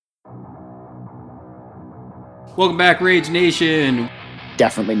Welcome back, Rage Nation.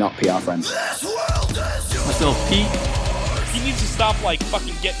 Definitely not PR friends. Myself, Pete. He needs to stop,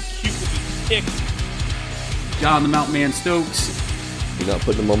 fucking getting cute with his pick. John the Mountain Man Stokes. You're not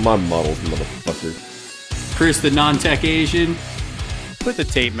putting them on my models, motherfucker. Chris the Non-Tech Asian. Put the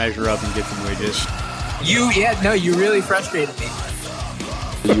tape measure up and get some widgets. You really frustrated me.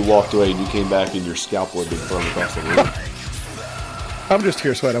 You walked away and you came back and your scalpel had been thrown across the room. I'm just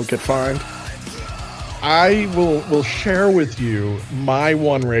here so I don't get fined. I will share with you my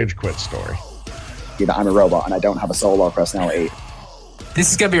one rage quit story. That I'm a robot and I don't have a soul or personality.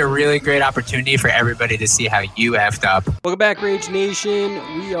 This is going to be a really great opportunity for everybody to see how you effed up. Welcome back, Rage Nation.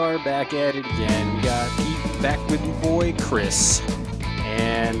 We are back at it again. We got Pete back with your boy, Chris.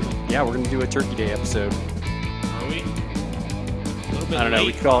 And yeah, we're going to do a Turkey Day episode. Are we? A little bit I don't know. late,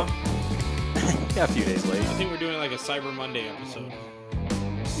 We could call huh? yeah, a few days late. I think we're doing like a Cyber Monday episode.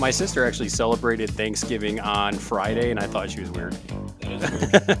 My sister actually celebrated Thanksgiving on Friday, and I thought she was weird. That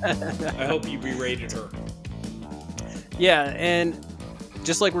is weird. I hope you berated her. Yeah, and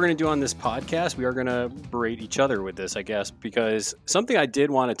just like we're going to do on this podcast, we are going to berate each other with this, I guess, because something I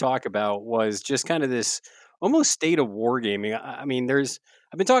did want to talk about was just kind of this almost state of wargaming. I mean,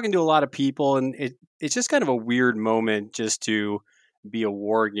 I've been talking to a lot of people, and it's just kind of a weird moment just to be a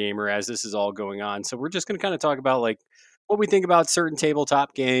war gamer as this is all going on. So we're just going to kind of talk about like what we think about certain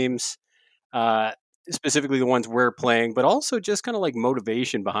tabletop games, specifically the ones we're playing, but also just kind of like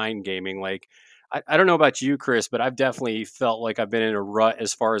motivation behind gaming. Like, I don't know about you, Chris, but I've definitely felt like I've been in a rut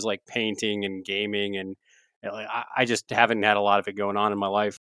as far as like painting and gaming, and I just haven't had a lot of it going on in my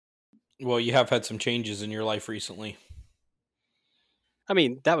life. Well, you have had some changes in your life recently. I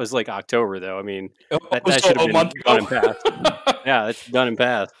mean, that was like October, though. I mean, that So should have a been month done ago? and passed. Yeah, it's done and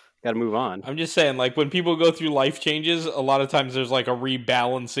passed. Got to move on. I'm just saying, like, when people go through life changes, a lot of times there's like a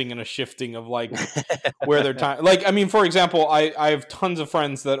rebalancing and a shifting of like where their time. Like, I mean, for example, I have tons of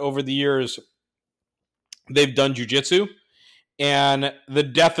friends that over the years they've done jujitsu, and the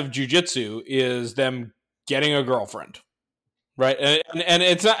death of jujitsu is them getting a girlfriend, right? And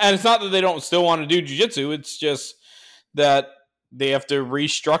it's not that they don't still want to do jujitsu. It's just that they have to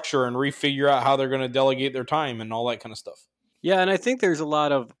restructure and refigure out how they're going to delegate their time and all that kind of stuff. Yeah, and I think there's a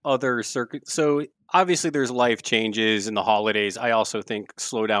lot of other circuits. So obviously there's life changes in the holidays. I also think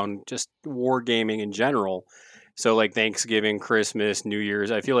slow down just wargaming in general. So like Thanksgiving, Christmas, New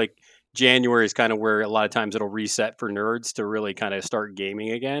Year's. I feel like January is kind of where a lot of times it'll reset for nerds to really kind of start gaming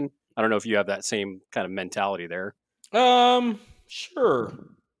again. I don't know if you have that same kind of mentality there. Sure.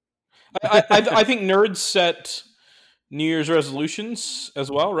 I think nerds set New Year's resolutions as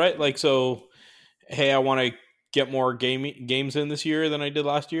well, right? Like, so, hey, I want to get more games in this year than I did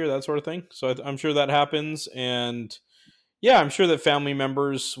last year, that sort of thing. So I'm sure that happens. And yeah, I'm sure that family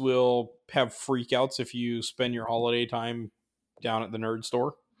members will have freakouts if you spend your holiday time down at the nerd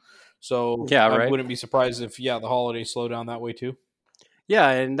store. So Yeah, I right. wouldn't be surprised if, the holidays slow down that way too. Yeah,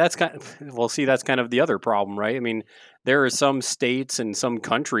 and that's kind of the other problem, right? I mean, there are some states and some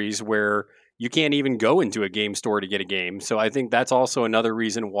countries where you can't even go into a game store to get a game. So I think that's also another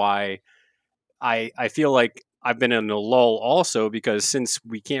reason why I feel like I've been in a lull also, because since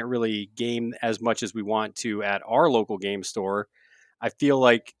we can't really game as much as we want to at our local game store, I feel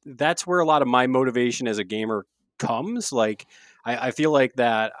like that's where a lot of my motivation as a gamer comes. Like, I feel like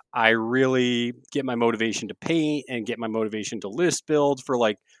that I really get my motivation to paint and get my motivation to list build for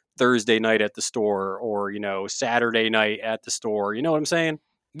like Thursday night at the store, or, Saturday night at the store. You know what I'm saying?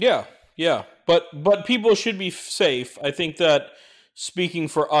 Yeah. But people should be safe. I think that speaking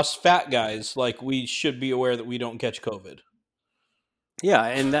for us fat guys, like, we should be aware that we don't catch COVID. Yeah,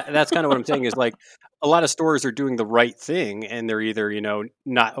 and that's kind of what I'm saying is like a lot of stores are doing the right thing, and they're either,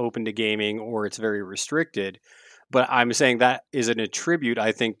 not open to gaming or it's very restricted. But I'm saying that is an attribute,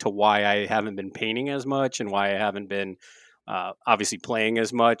 I think, to why I haven't been painting as much and why I haven't been obviously playing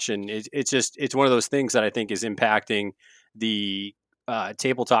as much. And it's one of those things that I think is impacting the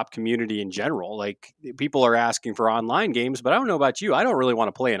tabletop community in general. Like, people are asking for online games, but I don't know about you. I don't really want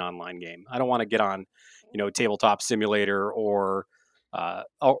to play an online game. I don't want to get on, Tabletop Simulator or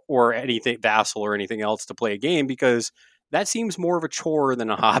anything, Vassal or anything else to play a game, because that seems more of a chore than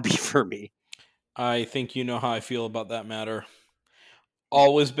a hobby for me. I think you know how I feel about that matter.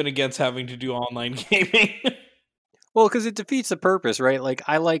 Always been against having to do online gaming. Well, because it defeats the purpose, right? Like,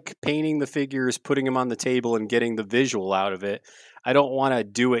 I like painting the figures, putting them on the table, and getting the visual out of it. I don't want to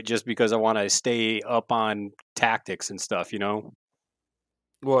do it just because I want to stay up on tactics and stuff,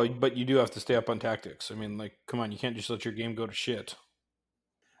 Well, but you do have to stay up on tactics. I mean, like, come on, you can't just let your game go to shit.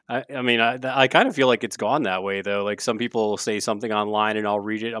 I mean, I kind of feel like it's gone that way, though. Like, some people say something online and I'll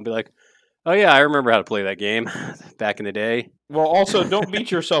read it. I'll be like, Oh yeah, I remember how to play that game back in the day. Well, also don't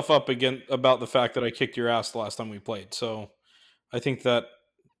beat yourself up again about the fact that I kicked your ass the last time we played. So I think that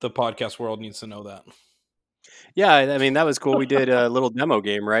the podcast world needs to know that. Yeah, I mean that was cool. We did a little demo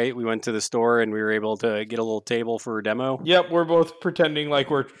game, right? We went to the store and we were able to get a little table for a demo. Yep, we're both pretending like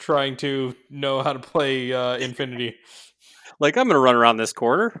we're trying to know how to play Infinity. Like, I'm going to run around this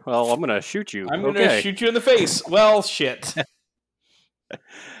corner. Well, I'm going to shoot you. I'm going to shoot you in the face. Well, shit.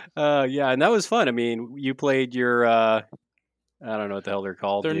 Yeah, and that was fun. I mean, you played your, I don't know what the hell they're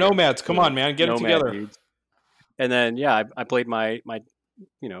called. They're nomads. Come on, man. Get it together. Dudes. And then, yeah, I played my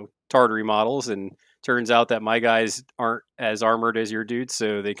Tartary models, and turns out that my guys aren't as armored as your dudes,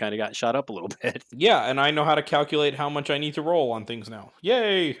 so they kind of got shot up a little bit. Yeah, and I know how to calculate how much I need to roll on things now.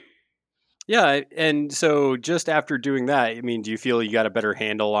 Yay! Yeah, and so just after doing that, I mean, do you feel you got a better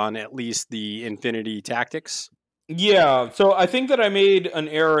handle on at least the Infinity tactics? Yeah, so I think that I made an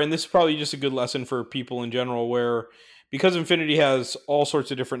error, and this is probably just a good lesson for people in general, where because Infinity has all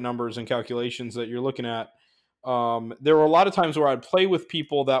sorts of different numbers and calculations that you're looking at, there were a lot of times where I'd play with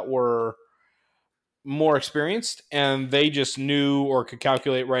people that were more experienced, and they just knew or could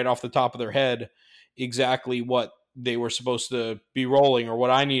calculate right off the top of their head exactly what they were supposed to be rolling or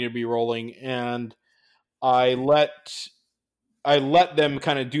what I needed to be rolling, and I let them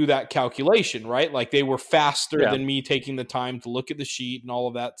kind of do that calculation, right? Like they were faster than me taking the time to look at the sheet and all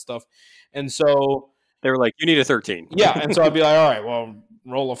of that stuff. And so they were like, you need a 13. Yeah. And so I'd be like, all right, well,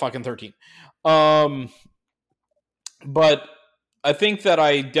 roll a fucking 13. But I think that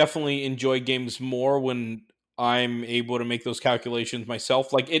I definitely enjoy games more when I'm able to make those calculations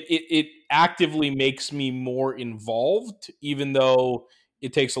myself. Like it actively makes me more involved, even though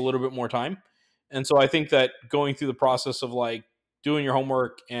it takes a little bit more time. And so I think that going through the process of like doing your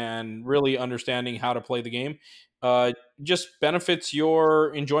homework and really understanding how to play the game just benefits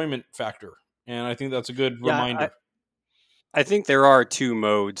your enjoyment factor. And I think that's a good reminder. I think there are two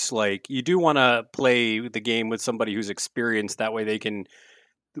modes. Like you do want to play the game with somebody who's experienced. That way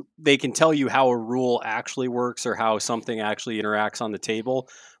they can tell you how a rule actually works or how something actually interacts on the table.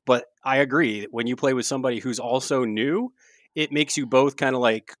 But I agree, when you play with somebody who's also new, it makes you both kind of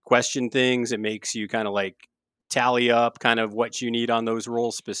like question things. It makes you kind of like tally up kind of what you need on those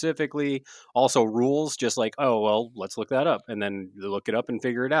rules specifically. Also rules, just like, oh, well, let's look that up. And then you look it up and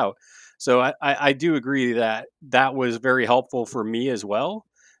figure it out. So I do agree that that was very helpful for me as well,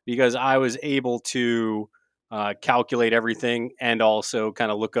 because I was able to calculate everything and also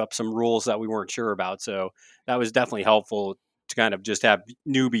kind of look up some rules that we weren't sure about. So that was definitely helpful to kind of just have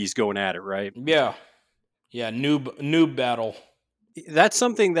newbies going at it, right? Yeah. Yeah, noob battle. That's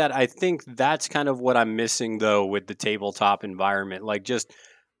something that I think that's kind of what I'm missing though with the tabletop environment. Like just,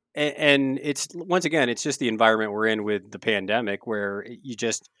 and it's once again, it's just the environment we're in with the pandemic, where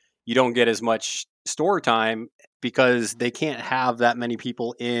you don't get as much store time because they can't have that many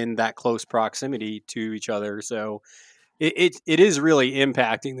people in that close proximity to each other. So it is really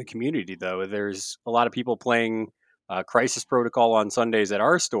impacting the community though. There's a lot of people playing Crisis Protocol on Sundays at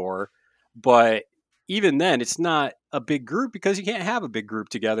our store, but even then it's not a big group because you can't have a big group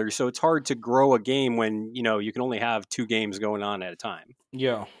together. So it's hard to grow a game when, you can only have 2 games going on at a time.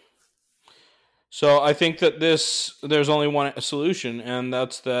 Yeah. So I think that there's only one solution, and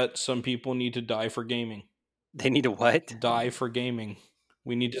that's that some people need to die for gaming. They need to what? Die for gaming.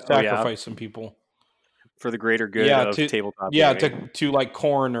 We need to sacrifice some people. For the greater good of tabletop gaming. To like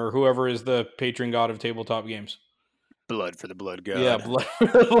Korn or whoever is the patron god of tabletop games. Blood for the blood god. Yeah, blood for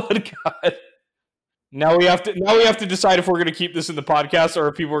the blood god. Now we have to decide if we're going to keep this in the podcast or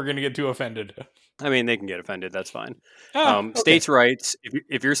if people are going to get too offended. I mean, they can get offended. That's fine. Okay. States' rights.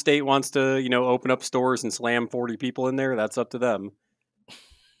 If your state wants to, open up stores and slam 40 people in there, that's up to them.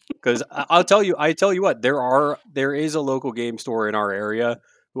 Because I tell you what, there is a local game store in our area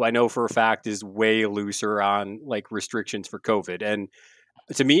who I know for a fact is way looser on like restrictions for COVID. And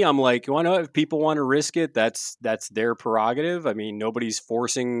to me, I'm like, if people want to risk it, that's their prerogative. I mean, nobody's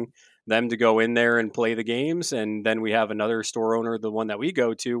forcing them to go in there and play the games. And then we have another store owner, the one that we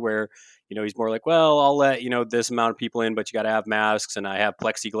go to, where he's more like, well, I'll let this amount of people in, but you got to have masks, and I have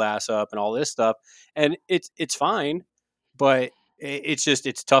plexiglass up and all this stuff, and it's fine, but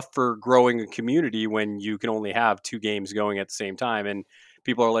it's tough for growing a community when you can only have 2 games going at the same time, and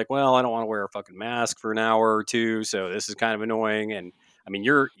people are like, well, I don't want to wear a fucking mask for an hour or 2, so this is kind of annoying. And I mean,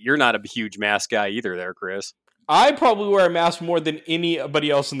 you're not a huge mask guy either, there, Chris. I probably wear a mask more than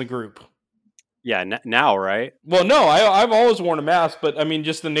anybody else in the group. Yeah, now, right? Well, no, I've always worn a mask, but I mean,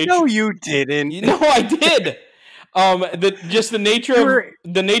 just the nature. No, you didn't. No, I did. The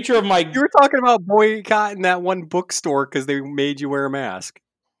nature of my. You were talking about boycotting that one bookstore because they made you wear a mask.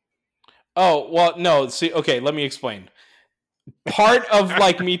 Oh, well, no. See, okay, let me explain. Part of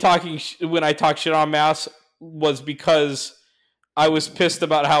like me talking when I talk shit on masks was because I was pissed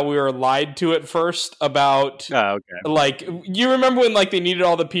about how we were lied to at first about Oh, okay. like you remember when like they needed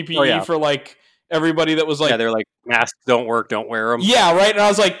all the PPE Oh, yeah. for like everybody that was like Yeah, they're like, masks don't work, don't wear them. yeah, right. And I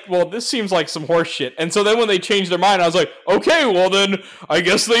was like, well, this seems like some horse shit. And so then when they changed their mind, I was like, okay, well then I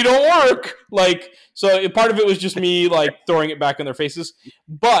guess they don't work. Like, so part of it was just me like throwing it back in their faces.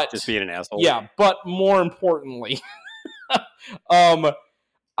 But Just being an asshole. yeah, but more importantly,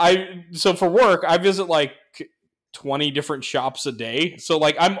 so for work, I visit like 20 different shops a day. So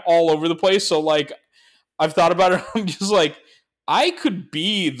like I'm all over the place. So like I've thought about it. I'm just like, I could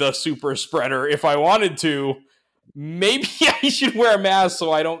be the super spreader if I wanted to. Maybe I should wear a mask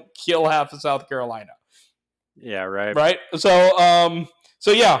so I don't kill half of South Carolina. Yeah, right. Right. So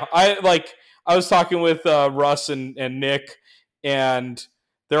yeah, I was talking with Russ and Nick, and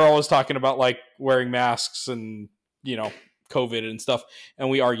they're always talking about like wearing masks and, you know, COVID and stuff, and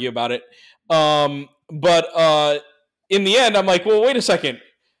we argue about it. But in the end, I'm like, well, wait a second.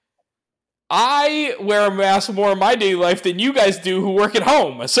 I wear a mask more in my daily life than you guys do who work at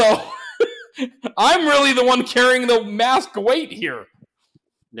home. So I'm really the one carrying the mask weight here.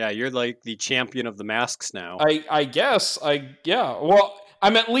 Yeah, you're like the champion of the masks now. I guess. Yeah. Well,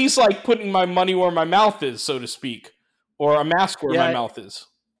 I'm at least like putting my money where my mouth is, so to speak, or a mask where my mouth is.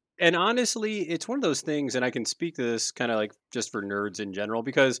 And honestly, it's one of those things, and I can speak to this kind of like just for nerds in general,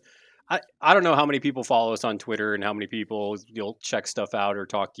 because I don't know how many people follow us on Twitter and how many people you'll check stuff out or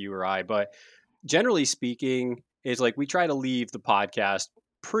talk to you or I, but generally speaking, it's like we try to leave the podcast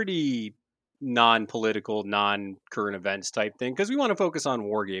pretty non-political, non-current events type thing, because we want to focus on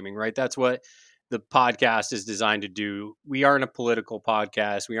wargaming, right? That's what the podcast is designed to do. We aren't a political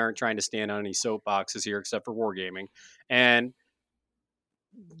podcast. We aren't trying to stand on any soapboxes here except for wargaming. And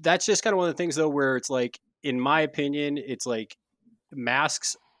that's just kind of one of the things though, where it's like, in my opinion, it's like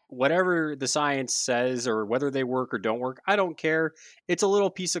masks, whatever the science says or whether they work or don't work, I don't care. It's a little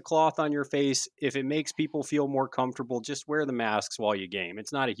piece of cloth on your face. If it makes people feel more comfortable, just wear the masks while you game.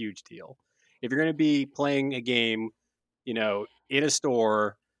 It's not a huge deal. If you're going to be playing a game, you know, in a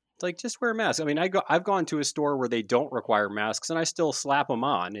store, it's like, just wear a mask. I mean, I've gone to a store where they don't require masks and I still slap them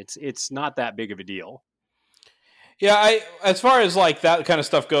on. It's not that big of a deal. Yeah, as far as like that kind of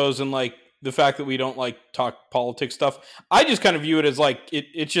stuff goes, and like the fact that we don't like talk politics stuff, I just kind of view it as like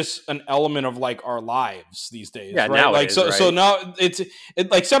it's just an element of like our lives these days. Yeah, right? now Like it is, so right? so now it's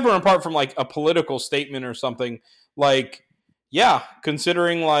like separate and apart from like a political statement or something. Like, yeah,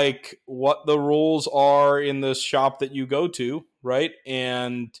 considering like what the rules are in the shop that you go to, right?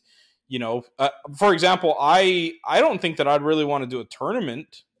 And you know, for example, I don't think that I'd really want to do a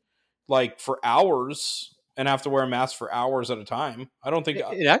tournament like for hours and have to wear a mask for hours at a time. I don't think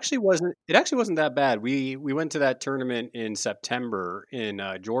It actually wasn't that bad. We went to that tournament in September in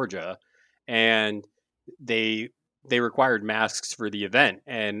Georgia, and they required masks for the event,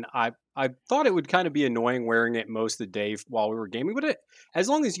 and I thought it would kind of be annoying wearing it most of the day while we were gaming, but as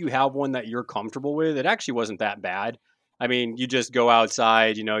long as you have one that you're comfortable with, it actually wasn't that bad. I mean, you just go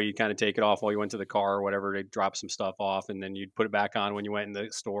outside, you know, you kind of take it off while you went to the car or whatever to drop some stuff off, and then you'd put it back on when you went in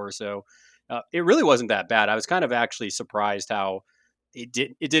the store. So it really wasn't that bad. I was kind of actually surprised how it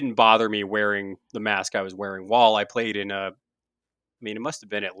didn't bother me wearing the mask I was wearing while I played in I mean, it must have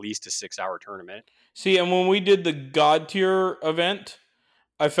been at least a 6-hour tournament. see. And when we did the God tier event,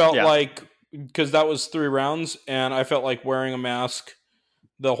 I felt like, because that was 3 rounds, and I felt like wearing a mask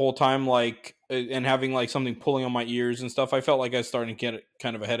the whole time, like, and having like something pulling on my ears and stuff. I felt like I was starting to get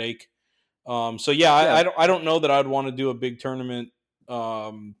kind of a headache. So yeah, I don't know that I'd want to do a big tournament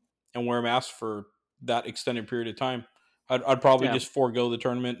and wear a mask for that extended period of time. I'd probably just forego the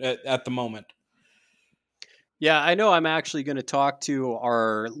tournament at the moment. Yeah, I know I'm actually going to talk to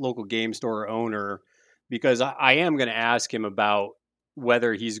our local game store owner, because I am going to ask him about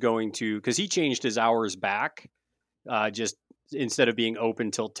whether he's going to, because he changed his hours back, just instead of being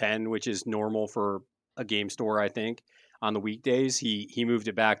open till 10, which is normal for a game store, I think, on the weekdays, he moved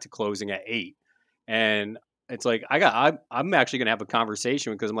it back to closing at 8. And it's like, I'm actually going to have a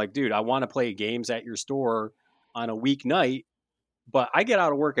conversation, because I'm like, dude, I want to play games at your store on a weeknight, but I get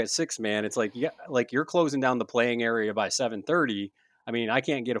out of work at 6, man. It's like, yeah, like you're closing down the playing area by 7:30. I mean, I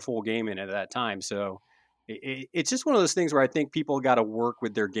can't get a full game in at that time. So it's just one of those things where I think people got to work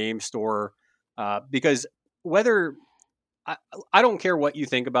with their game store, because whether I don't care what you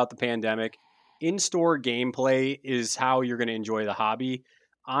think about the pandemic, in-store gameplay is how you're going to enjoy the hobby.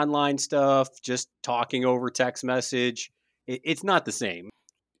 Online stuff, just talking over text message, it's not the same.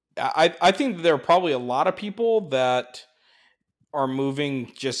 I think there are probably a lot of people that are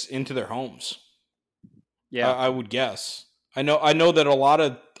moving just into their homes. Yeah. I would guess. I know that a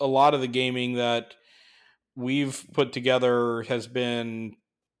lot of the gaming that we've put together has been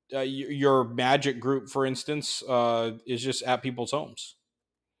your Magic group, for instance, is just at people's homes.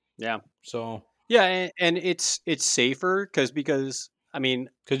 Yeah. So Yeah, and it's safer because I mean,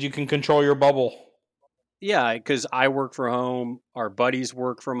 because you can control your bubble. yeah, because I work from home, our buddies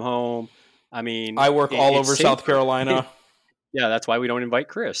work from home. I mean, I work all it's over South safer. Carolina. Yeah, that's why we don't invite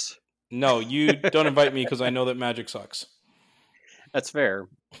Chris. No, you don't invite me because I know that Magic sucks. That's fair,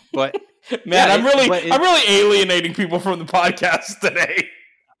 but Man, Yeah, I'm really alienating people from the podcast today.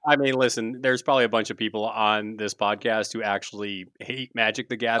 I mean, listen, there's probably a bunch of people on this podcast who actually hate Magic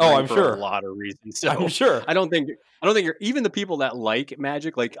the Gathering I'm for sure. a lot of reasons. So I'm sure. I don't think you're even the people that like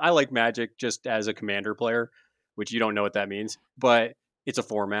Magic. Like I like Magic just as a Commander player, which you don't know what that means, but it's a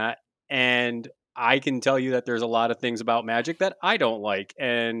format, and I can tell you that there's a lot of things about Magic that I don't like,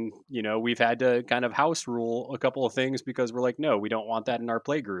 and we've had to kind of house rule a couple of things because we're like, no, we don't want that in our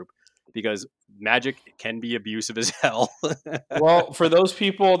play group because Magic can be abusive as hell. Well, for those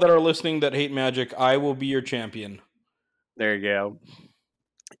people that are listening that hate Magic, I will be your champion. There you go.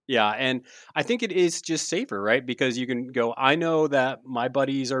 Yeah, and I think it is just safer, right? Because you can go, I know that my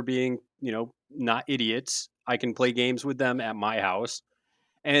buddies are being, not idiots. I can play games with them at my house.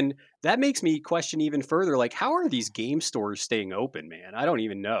 And that makes me question even further, like, how are these game stores staying open, man? I don't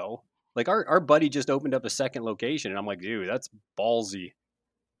even know. Like, our buddy just opened up a second location, and I'm like, dude, that's ballsy.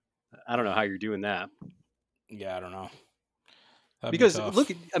 I don't know how you're doing that. Yeah, I don't know. That'd Because be tough.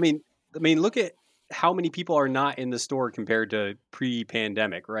 look at how many people are not in the store compared to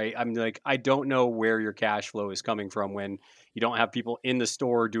pre-pandemic, right? I'm like, I don't know where your cash flow is coming from when you don't have people in the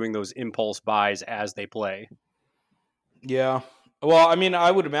store doing those impulse buys as they play. Yeah. Well, I mean, I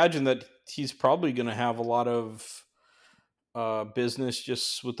would imagine that he's probably going to have a lot of business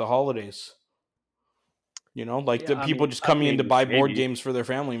just with the holidays. Like the people just coming in to buy board games for their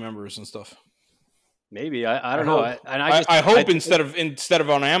family members and stuff. Maybe I don't know. I hope instead of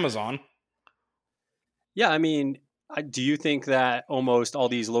on Amazon. Yeah, I mean, do you think that almost all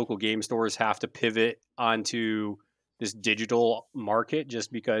these local game stores have to pivot onto this digital market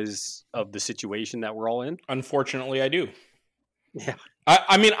just because of the situation that we're all in? Unfortunately, I do. Yeah.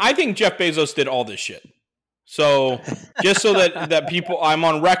 I mean, I think Jeff Bezos did all this shit. So just so that people, I'm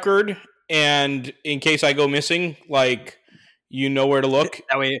on record, and in case I go missing, like, where to look.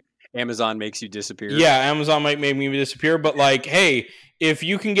 That way Amazon makes you disappear. Yeah, Amazon might make me disappear, but like, hey, if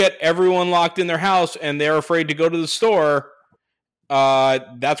you can get everyone locked in their house and they're afraid to go to the store,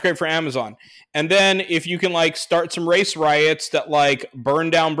 that's great for Amazon. And then if you can like start some race riots that like burn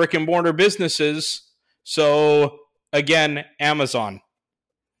down brick and mortar businesses, so again, Amazon.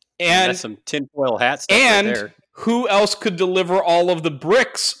 And that's some tinfoil hat stuff and right there. Who else could deliver all of the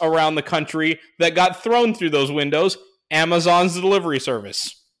bricks around the country that got thrown through those windows? Amazon's delivery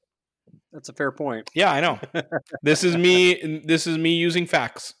service. That's a fair point. Yeah, I know. This is me using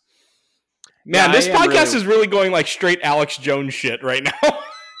facts. Man, Yeah, this podcast is really going like straight Alex Jones shit right now.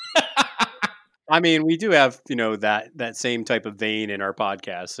 I mean, we do have, that same type of vein in our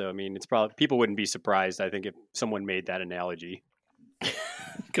podcast. So, I mean, it's probably people wouldn't be surprised, I think, if someone made that analogy.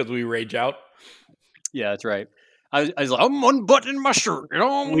 Because we rage out. Yeah, that's right. I was like, I'm unbuttoning my shirt.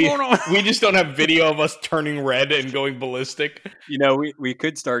 We just don't have video of us turning red and going ballistic. We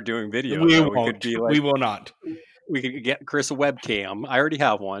could start doing video. We though. won't. We could be like, We will not. we could get Chris a webcam. I already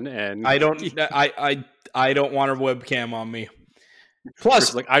have one, and I don't. I don't want a webcam on me. Chris Plus,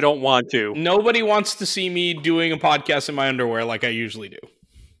 is like, I don't want to. nobody wants to see me doing a podcast in my underwear like I usually do.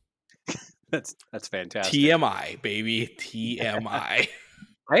 That's fantastic. TMI, baby. TMI.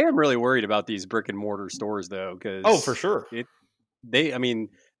 I am really worried about these brick and mortar stores, though, because For sure.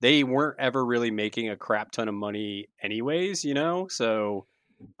 They weren't ever really making a crap ton of money, anyways. So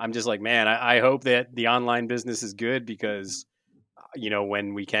I'm just like, man, I hope that the online business is good because,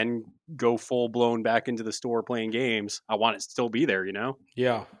 when we can go full blown back into the store playing games, I want it to still be there.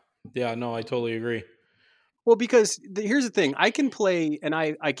 Yeah. Yeah. No, I totally agree. Well, because here's the thing. I can play, and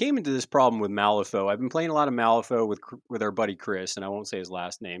I came into this problem with Malifaux. I've been playing a lot of Malifaux with our buddy Chris, and I won't say his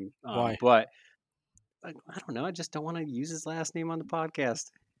last name. Why? But I don't know. I just don't want to use his last name on the podcast.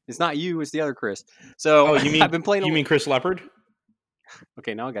 It's not you. It's the other Chris. So you mean I've been playing. You mean Chris Leopard?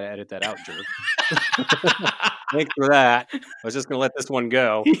 Okay, now I got to edit that out, jerk. Thanks for that. I was just going to let this one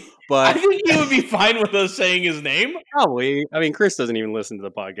go. But I think he would be fine with us saying his name. Probably. I mean, Chris doesn't even listen to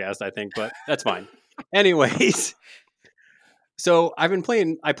the podcast, I think, but that's fine. Anyways, so I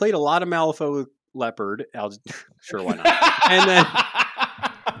played a lot of Malifaux with Leopard. Sure, why not? And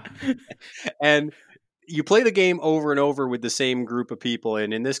then, you play the game over and over with the same group of people.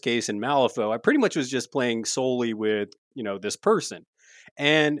 And in this case, in Malifaux, I pretty much was just playing solely with, this person.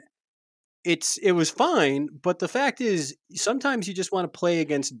 And it was fine, but the fact is sometimes you just want to play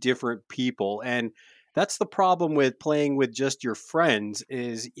against different people, and that's the problem with playing with just your friends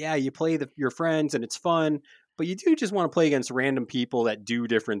is you play your friends and it's fun, but you do just want to play against random people that do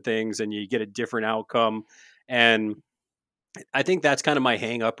different things and you get a different outcome. And I think that's kind of my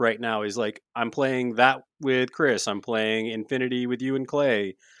hang up right now is like I'm playing that with Chris, I'm playing Infinity with you and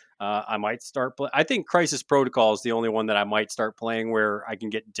Clay. I might start I think Crisis Protocol is the only one that I might start playing where I can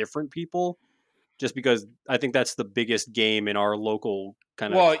get different people, just because I think that's the biggest game in our local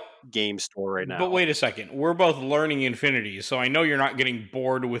kind of game store right now. But wait a second. We're both learning Infinity, so I know you're not getting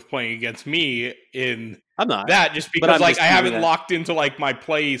bored with playing against me in I'm not. That just because like I haven't locked into like my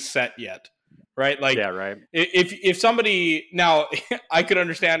play set yet. Right? Like, yeah, right. If somebody now I could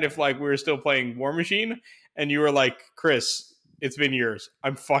understand if like we were still playing War Machine and you were like, Chris, it's been years.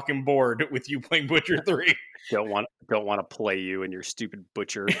 I'm fucking bored with you playing Butcher 3. Don't want to play you and your stupid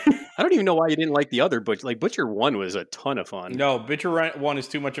Butcher. I don't even know why you didn't like the other Butcher. Like Butcher 1 was a ton of fun. No, Butcher 1 is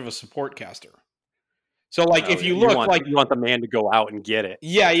too much of a support caster. So like if you look you want the man to go out and get it.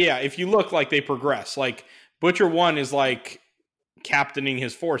 Yeah. If you look like they progress, like Butcher 1 is like captaining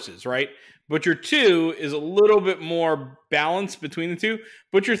his forces, right? Butcher 2 is a little bit more balanced between the two.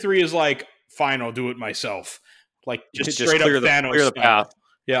 Butcher 3 is like, fine, I'll do it myself. Like just straight up Thanos. Clear the path.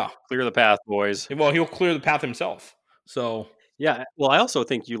 Yeah. Clear the path, boys. Well, he'll clear the path himself. So yeah. Well, I also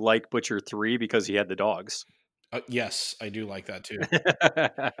think you like Butcher 3 because he had the dogs. Yes, I do like that too.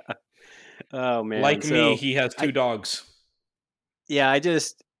 Oh man. Like me, he has 2 dogs. Yeah,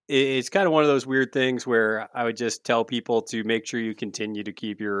 it's kind of one of those weird things where I would just tell people to make sure you continue to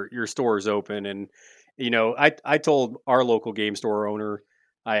keep your stores open. And, I told our local game store owner,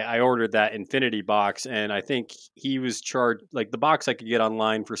 I ordered that Infinity box, and I think he was charged like the box I could get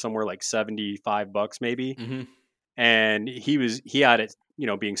online for somewhere like $75 maybe. Mm-hmm. And he had it,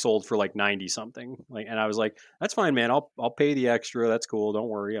 being sold for like 90 something. Like, and I was like, that's fine, man. I'll pay the extra. That's cool. Don't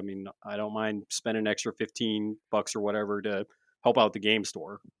worry. I mean, I don't mind spending an extra $15 or whatever to help out the game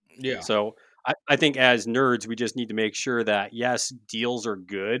store. Yeah. So I think as nerds, we just need to make sure that yes, deals are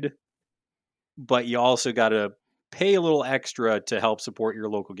good, but you also got to pay a little extra to help support your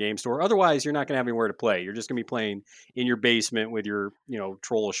local game store. Otherwise, you're not going to have anywhere to play. You're just going to be playing in your basement with your,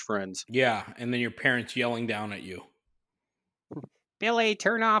 trollish friends. Yeah, and then your parents yelling down at you. Billy,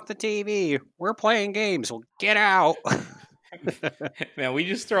 turn off the TV. We're playing games. Well, get out. Man, we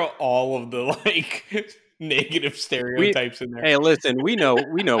just throw all of the like negative stereotypes in there. Hey, listen, we know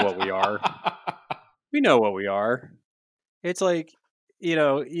what we are. We know what we are. It's like, you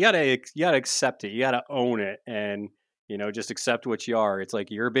gotta accept it. You gotta own it, and just accept what you are. It's like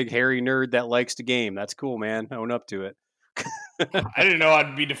you're a big hairy nerd that likes to game. That's cool, man. Own up to it. I didn't know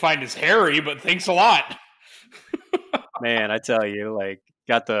I'd be defined as hairy, but thanks a lot. Man, I tell you, like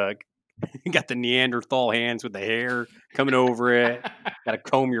got the Neanderthal hands with the hair coming over it. Got to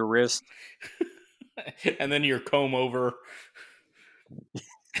comb your wrist, and then your comb over.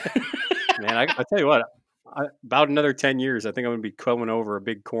 Man, I tell you what. About another 10 years, I think I'm going to be combing over a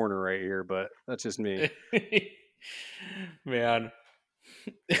big corner right here, but that's just me. Man.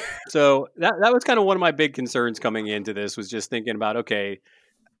 So that was kind of one of my big concerns coming into this, was just thinking about, okay,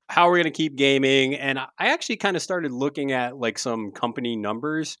 how are we going to keep gaming? And I actually kind of started looking at like some company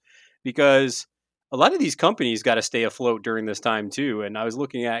numbers, because a lot of these companies got to stay afloat during this time too. And I was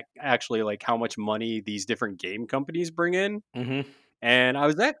looking at actually like how much money these different game companies bring in. Mm-hmm. And I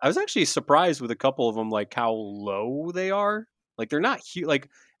was actually surprised with a couple of them, like how low they are. Like they're not huge. Like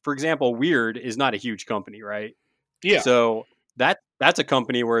for example, Weird is not a huge company, right? Yeah. So that's a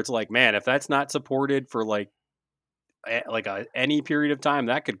company where it's like, man, if that's not supported for like any period of time,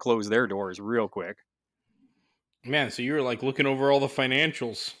 that could close their doors real quick. Man, so you were like looking over all the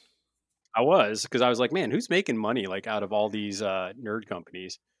financials. I was, because I was like, man, who's making money like out of all these nerd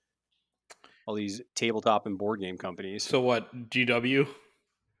companies? All these tabletop and board game companies. So what, GW?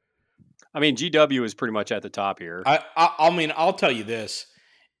 I mean, GW is pretty much at the top here. I mean, I'll tell you this.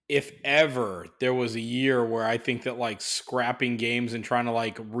 If ever there was a year where I think that like scrapping games and trying to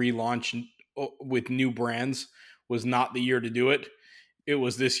like relaunch with new brands was not the year to do it, it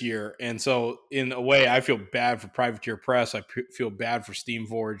was this year. And so in a way, I feel bad for Privateer Press. I feel bad for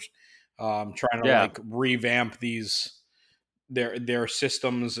Steamforged, trying to like revamp their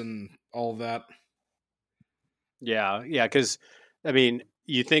systems and all of that. Yeah, because I mean,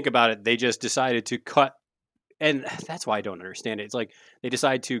 you think about it, they just decided to cut, and that's why I don't understand it. It's like they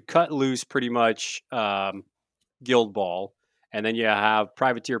decide to cut loose pretty much Guild Ball, And then you have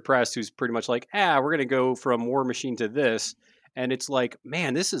Privateer Press, who's pretty much like, we're going to go from War Machine to this. And it's like,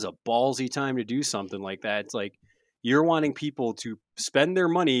 man, this is a ballsy time to do something like that. It's like you're wanting people to spend their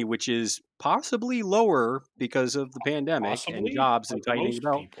money, which is possibly lower because of the pandemic and jobs and tightening the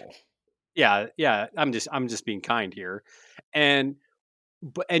belt. Yeah. I'm just being kind here. And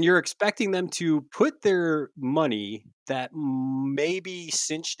you're expecting them to put their money that may be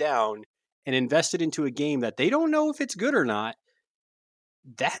cinched down and invest it into a game that they don't know if it's good or not.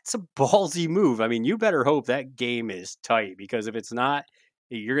 That's a ballsy move. I mean, you better hope that game is tight, because if it's not,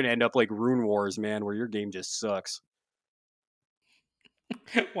 you're going to end up like Rune Wars, man, where your game just sucks.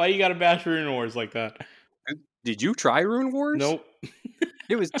 Why you got to bash Rune Wars like that? Did you try Rune Wars? Nope.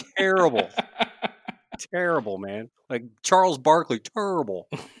 It was terrible. Terrible, man. Like Charles Barkley, terrible.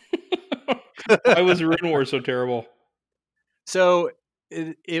 Why was Rune Wars so terrible? So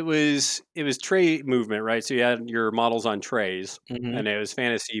it was tray movement, right? So you had your models on trays, and it was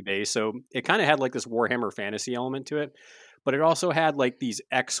fantasy based. So it kind of had like this Warhammer fantasy element to it, but it also had like these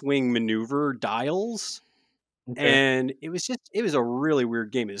X-wing maneuver dials. Okay. And it was a really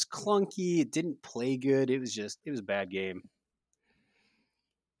weird game. It was clunky. It didn't play good. It was a bad game.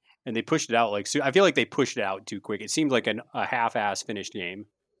 And they pushed it out I feel like they pushed it out too quick. It seemed like a half-ass finished game.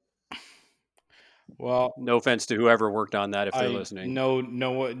 Well, no offense to whoever worked on that if they're listening. No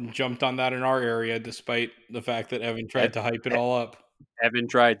one jumped on that in our area, despite the fact that Evan tried to hype it all up. Evan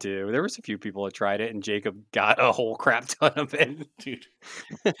tried to. There was a few people that tried it, and Jacob got a whole crap ton of it. Dude,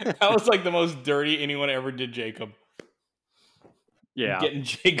 that was like the most dirty anyone ever did, Jacob. Yeah. Getting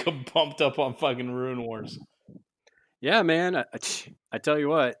Jacob pumped up on fucking Rune Wars. Yeah, man. I tell you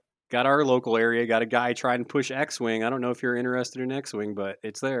what, got our local area, got a guy trying to push X-Wing. I don't know if you're interested in X-Wing, but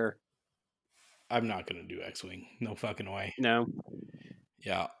it's there. I'm not going to do X-Wing. No fucking way. No.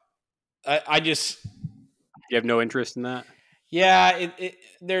 Yeah. I just... You have no interest in that? Yeah,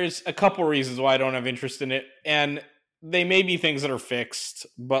 there's a couple reasons why I don't have interest in it. And they may be things that are fixed,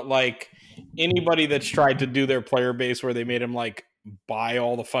 but like anybody that's tried to do their player base where they made them like buy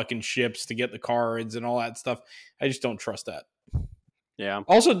all the fucking ships to get the cards and all that stuff, I just don't trust that. Yeah.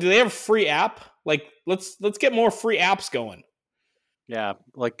 Also, do they have a free app? Like, let's get more free apps going. Yeah,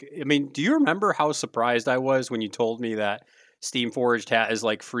 like, I mean, do you remember how surprised I was when you told me that Steamforged has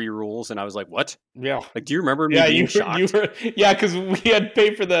like free rules, and I was like, "What?" Yeah, like, do you remember me being shocked? Yeah, because we had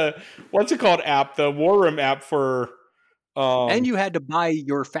paid for the what's it called app, the War Room app for, and you had to buy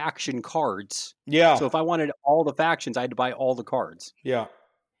your faction cards. Yeah, so if I wanted all the factions, I had to buy all the cards. Yeah,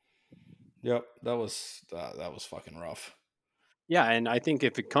 yep, that was fucking rough. Yeah, and I think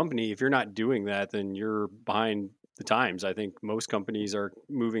if you're not doing that, then you're behind the times. I think most companies are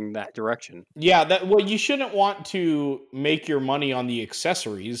moving that direction. Yeah, you shouldn't want to make your money on the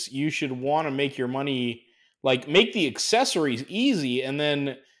accessories. You should want to make your money, like, make the accessories easy and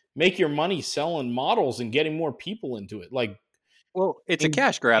then make your money selling models and getting more people into it. Like, well, it's a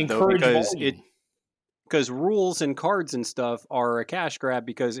cash grab though, because rules and cards and stuff are a cash grab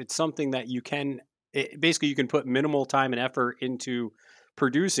because it's something that you can put minimal time and effort into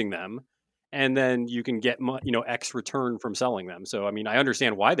producing them. And then you can get, X return from selling them. So, I mean, I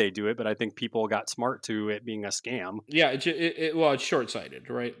understand why they do it, but I think people got smart to it being a scam. Yeah, it's short-sighted,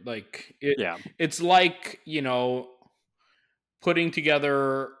 right? Like, it's like, putting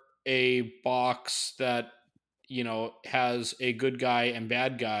together a box that, has a good guy and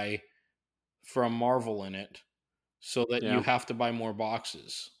bad guy from Marvel in it so that you have to buy more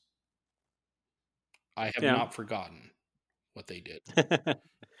boxes. I have not forgotten what they did.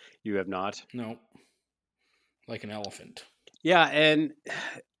 You have not? No. Like an elephant. Yeah, and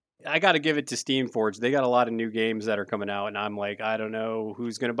I got to give it to Steamforged. They got a lot of new games that are coming out, and I'm like, I don't know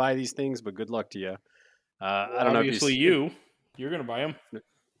who's going to buy these things, but good luck to you. I don't know. Obviously, you're going to buy them.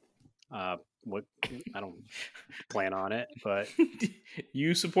 What? I don't plan on it, but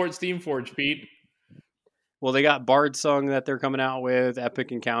you support Steamforged, Pete. Well, they got Bard Song that they're coming out with,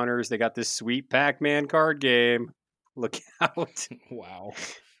 Epic Encounters. They got this sweet Pac-Man card game. Look out! Wow.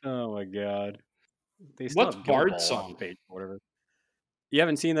 Oh my god! What's Bard Song? Page or whatever. You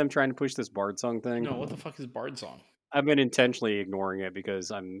haven't seen them trying to push this Bard Song thing? No. What the fuck is Bard Song? I've been intentionally ignoring it because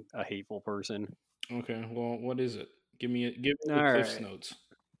I'm a hateful person. Okay. Well, what is it? Give me the Cliff's Notes.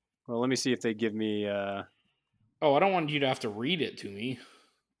 Well, let me see if they give me. Oh, I don't want you to have to read it to me.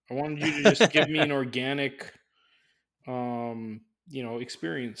 I wanted you to just give me an organic,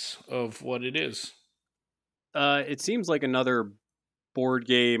 experience of what it is. It seems like another board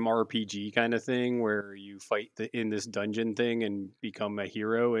game RPG kind of thing where you fight in this dungeon thing and become a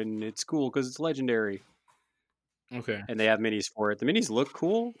hero, and it's cool because it's legendary. Okay. And they have minis for it. The minis look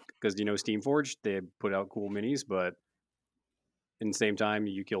cool because Steamforged, they put out cool minis, but in the same time,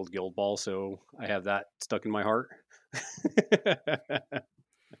 you killed Guild Ball, so I have that stuck in my heart.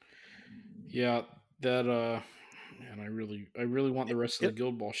 Yeah, that and I really want the rest of the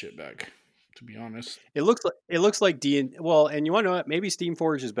Guild Ball shit back, to be honest. It looks like well, and you want to know what? Maybe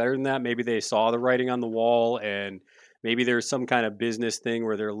Steamforged is better than that. Maybe they saw the writing on the wall, and maybe there's some kind of business thing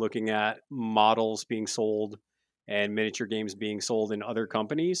where they're looking at models being sold and miniature games being sold in other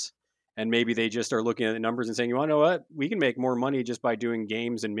companies. And maybe they just are looking at the numbers and saying, you want to know what? We can make more money just by doing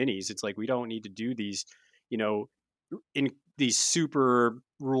games and minis. It's like, we don't need to do these, in these super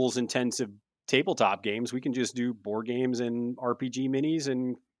rules intensive tabletop games. We can just do board games and RPG minis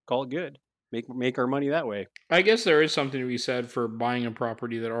and call it good. Make our money that way. I guess there is something to be said for buying a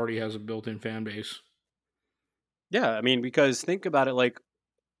property that already has a built-in fan base. Yeah, I mean, because think about it, like,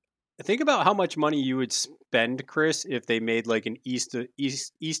 think about how much money you would spend, Chris, if they made like an East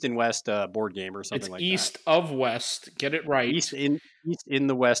and West board game or something it's like that. East of West. Get it right. East in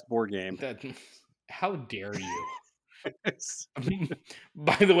the West board game. How dare you?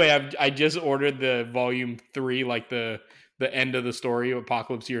 By the way, I just ordered the volume 3, like the end of the story of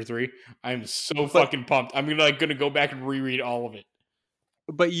Apocalypse Year 3. I'm so fucking pumped. I'm gonna go back and reread all of it.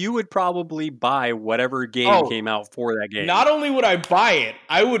 But you would probably buy whatever game came out for that game. Not only would I buy it,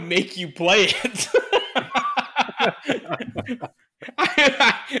 I would make you play it.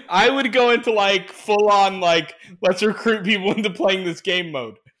 I would go into like full on like, let's recruit people into playing this game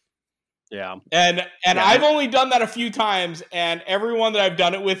mode. Yeah. And I've only done that a few times, and everyone that I've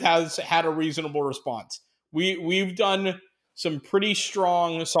done it with has had a reasonable response. We've done some pretty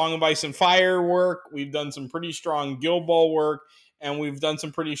strong Song of Ice and Fire work. We've done some pretty strong Guild Ball work. And we've done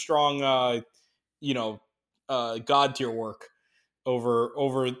some pretty strong, God tier work over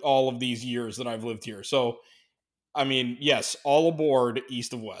all of these years that I've lived here. So, I mean, yes, all aboard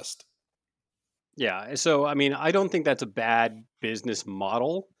East of West. Yeah. So, I mean, I don't think that's a bad business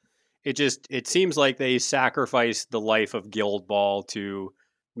model. It seems like they sacrificed the life of Guild Ball to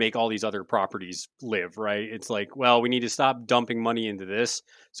make all these other properties live, right? It's like, well, we need to stop dumping money into this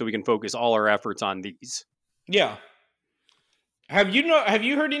so we can focus all our efforts on these. Yeah. Have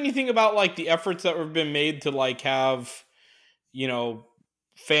you heard anything about like the efforts that have been made to like have,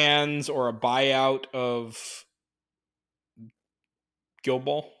 fans or a buyout of Guild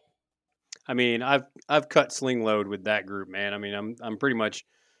Ball? I mean, I've cut sling load with that group, man. I mean, I'm pretty much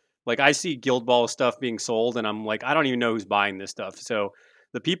like, I see Guild Ball stuff being sold and I'm like, I don't even know who's buying this stuff. So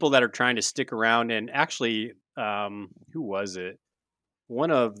the people that are trying to stick around, and actually, who was it? One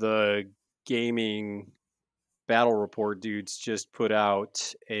of the gaming Battle Report dudes just put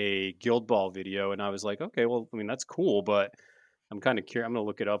out a Guild Ball video, and I was like, okay, well, I mean, that's cool, but I'm kind of curious. I'm going to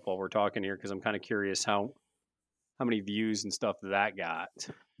look it up while we're talking here because I'm kind of curious how many views and stuff that got.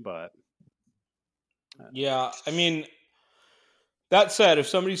 But yeah, I mean, that said, if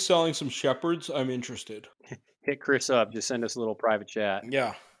somebody's selling some shepherds, I'm interested. Hit Chris up. Just send us a little private chat.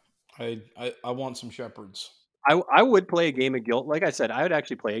 Yeah, I want some shepherds. I would play a game of Guild. Like I said, I would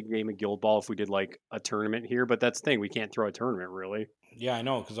actually play a game of Guild Ball if we did like a tournament here. But that's the thing, we can't throw a tournament really. Yeah, I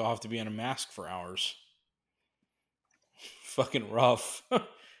know, because I'll have to be in a mask for hours. Fucking rough. I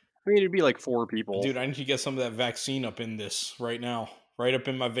mean, it'd be like 4 people. Dude, I need to get some of that vaccine up in this right now, right up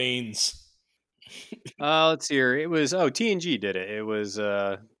in my veins. Let's see here. It was TNG did it. It was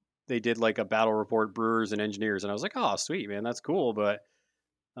they did like a Battle Report Brewers and Engineers, and I was like, oh, sweet, man, that's cool. But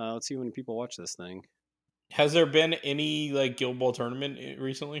let's see when people watch this thing. Has there been any like Guild Ball tournament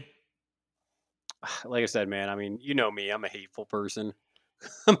recently? Like I said, man, I mean, you know me, I'm a hateful person.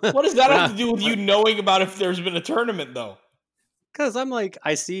 What does that have to do with you knowing about if there's been a tournament, though? Because I'm like,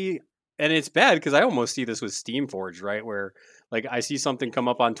 I see, and it's bad because I almost see this with Steamforged, right? Where like I see something come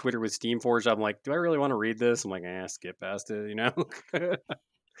up on Twitter with Steamforged, I'm like, do I really want to read this? I'm like, skip past it,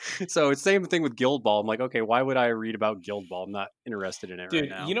 So it's the same thing with Guild Ball. I'm like, okay, why would I read about Guild Ball? I'm not interested in it right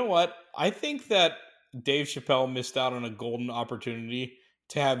now. You know what? I think that Dave Chappelle missed out on a golden opportunity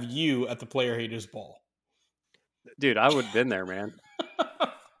to have you at the Player Haters Ball. Dude, I would have been there, man.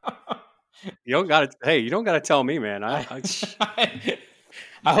 You don't gotta tell me, man. I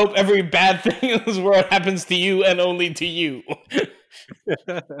hope every bad thing in this world happens to you and only to you.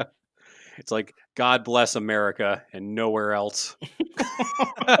 It's like, God bless America and nowhere else.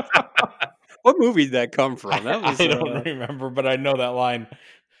 What movie did that come from? That was, I don't remember, but I know that line.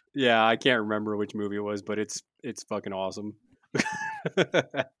 Yeah, I can't remember which movie it was, but it's fucking awesome.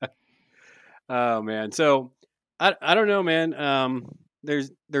 Oh man, so I don't know, man.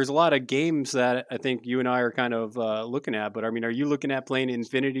 There's a lot of games that I think you and I are kind of looking at, but I mean, are you looking at playing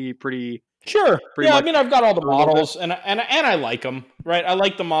Infinity pretty? Sure. Pretty yeah, much I mean, I've got all the models, and I like them, right? I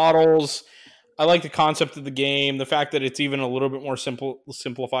like the models. I like the concept of the game. The fact that it's even a little bit more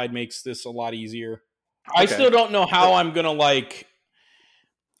simplified makes this a lot easier. I still don't know how I'm gonna like.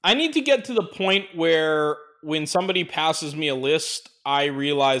 I need to get to the point where when somebody passes me a list, I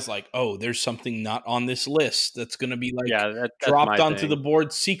realize like, oh, there's something not on this list that's gonna be like that's dropped my onto thing. the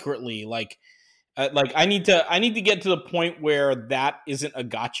board secretly. Like I need to get to the point where that isn't a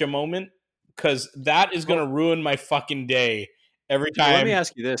gotcha moment, because that is gonna ruin my fucking day every time. Well, let me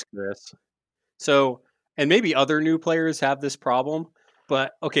ask you this, Chris. So, and maybe other new players have this problem,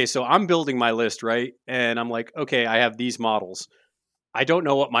 but okay, so I'm building my list, right? And I'm like, okay, I have these models. I don't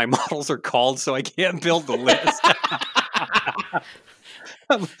know what my models are called, so I can't build the list.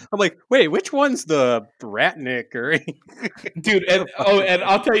 I'm like, wait, which one's the Ratnik or Dude, and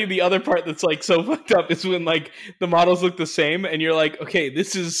I'll tell you the other part that's like so fucked up is when like the models look the same and you're like, okay,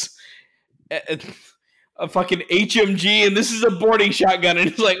 this is a fucking HMG and this is a boarding shotgun, and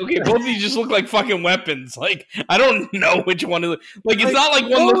it's like, okay, both of these just look like fucking weapons. Like, I don't know which one is like. It's not like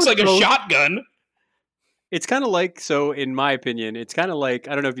one looks like a shotgun. It's kind of like, so in my opinion, it's kind of like,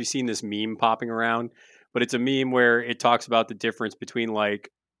 I don't know if you've seen this meme popping around, but it's a meme where it talks about the difference between like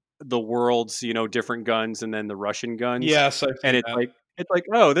the world's, different guns and then the Russian guns. Yes, and it's like,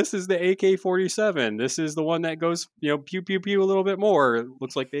 oh, this is the AK-47. This is the one that goes, pew pew pew a little bit more. It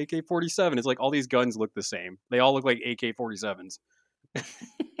looks like the AK-47. It's like all these guns look the same. They all look like AK-47s.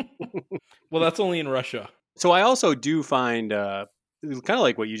 Well, that's only in Russia. So I also do find kind of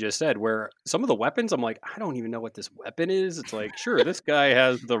like what you just said, where some of the weapons, I'm like, I don't even know what this weapon is. It's like, sure, this guy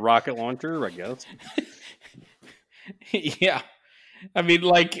has the rocket launcher, I guess. Yeah. I mean,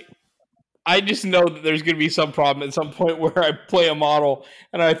 like, I just know that there's going to be some problem at some point where I play a model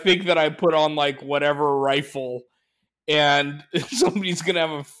and I think that I put on like whatever rifle and somebody's going to have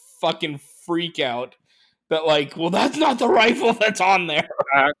a fucking freak out that like, well, that's not the rifle that's on there.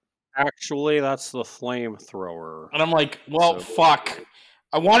 Actually, that's the flamethrower. And I'm like, well, fuck.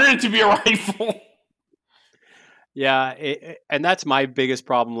 I wanted it to be a rifle. Yeah, and that's my biggest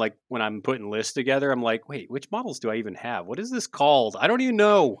problem. Like when I'm putting lists together, I'm like, wait, which models do I even have? What is this called? I don't even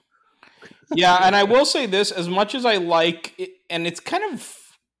know. Yeah, and I will say this, as much as I like it, and it's kind of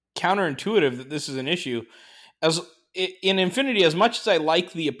counterintuitive that this is an issue, as in Infinity, as much as I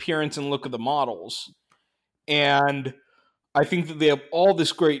like the appearance and look of the models, and I think that they have all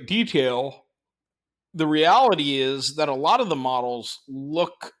this great detail, the reality is that a lot of the models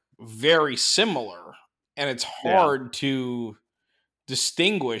look very similar, and it's hard to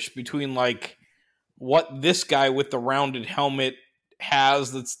distinguish between like what this guy with the rounded helmet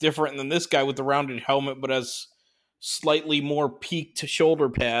has that's different than this guy with the rounded helmet but has slightly more peaked shoulder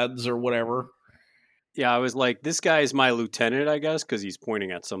pads or whatever. Yeah, I was like, this guy is my lieutenant, I guess, because he's pointing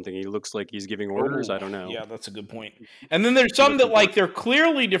at something. He looks like he's giving orders. I don't know. Yeah, that's a good point. And then there's some that like they're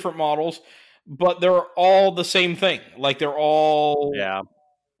clearly different models, but they're all the same thing. Like they're all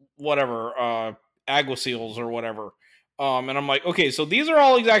whatever, Aguaseals or whatever. And I'm like, okay, so these are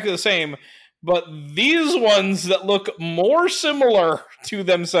all exactly the same, but these ones that look more similar to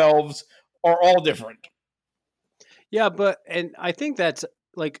themselves are all different. Yeah, and I think that's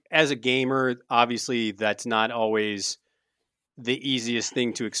like, as a gamer, obviously that's not always the easiest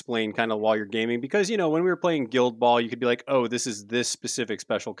thing to explain kind of while you're gaming, because, when we were playing Guild Ball, you could be like, oh, this is this specific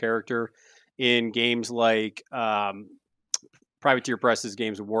special character. In games like Privateer Press's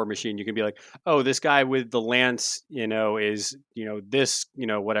games of War Machine, you can be like, oh, this guy with the lance, is, this,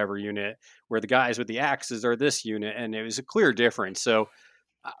 whatever unit, where the guys with the axes are this unit. And it was a clear difference. So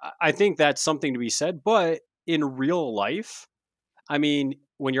I think that's something to be said. But in real life, I mean,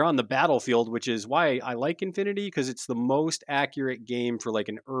 when you're on the battlefield, which is why I like Infinity, because it's the most accurate game for like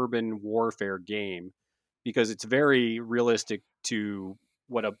an urban warfare game, because it's very realistic to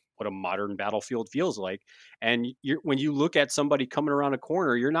what a modern battlefield feels like. And when you look at somebody coming around a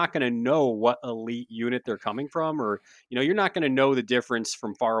corner, you're not going to know what elite unit they're coming from, or you're not going to know the difference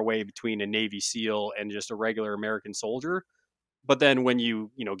from far away between a Navy SEAL and just a regular American soldier. But then when you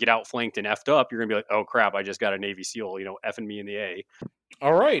get outflanked and effed up, you're going to be like, oh crap, I just got a Navy SEAL, effing me in the A.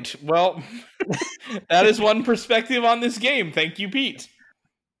 All right. Well, that is one perspective on this game. Thank you, Pete.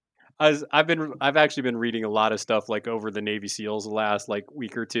 I've actually been reading a lot of stuff like over the Navy SEALs the last like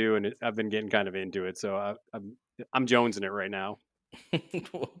week or two, and I've been getting kind of into it. So I'm jonesing it right now.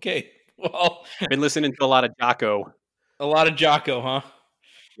 Okay. Well, I've been listening to a lot of Jocko. A lot of Jocko, huh?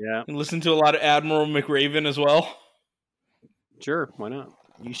 Yeah. And listen to a lot of Admiral McRaven as well. Sure, why not?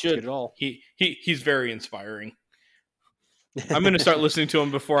 You should. Get it all. He's very inspiring. I'm going to start listening to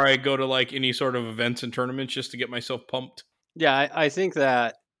him before I go to like any sort of events and tournaments just to get myself pumped. Yeah, I think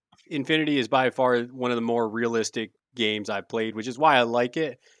that Infinity is by far one of the more realistic games I've played, which is why I like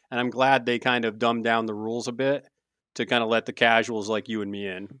it. and I'm glad they kind of dumbed down the rules a bit to kind of let the casuals like you and me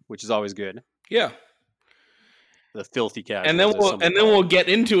in, which is always good. Yeah. The filthy casuals. And then as some would we'll call them. get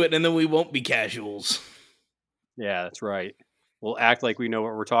into it, and then we won't be casuals. Yeah, that's right. We'll act like we know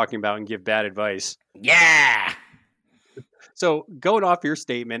what we're talking about and give bad advice. Yeah. So going off your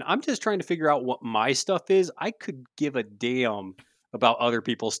statement, I'm just trying to figure out what my stuff is. I could give a damn about other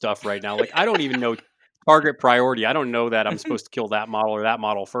people's stuff right now. Like, I don't even know target priority. I don't know that I'm supposed to kill that model or that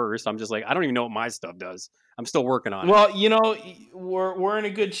model first. I'm just like, I don't even know what my stuff does. I'm still working on it. Well, you know, we're in a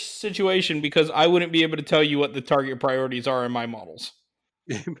good situation because I wouldn't be able to tell you what the target priorities are in my models.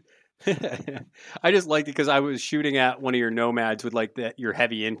 I just liked it because I was shooting at one of your nomads with like your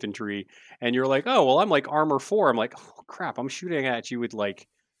heavy infantry, and you're like, "Oh, well, I'm like armor 4." I'm like, "Oh crap, I'm shooting at you with like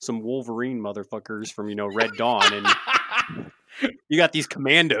some Wolverine motherfuckers from Red Dawn, and you got these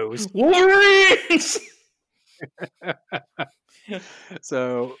commandos." Wolverines.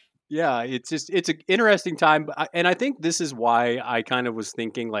 So yeah, it's an interesting time, and I think this is why I kind of was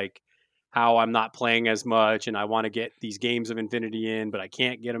thinking like how I'm not playing as much, and I want to get these games of Infinity in, but I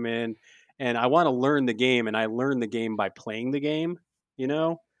can't get them in, and I want to learn the game, and I learn the game by playing the game,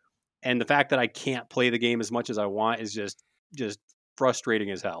 and the fact that I can't play the game as much as I want is just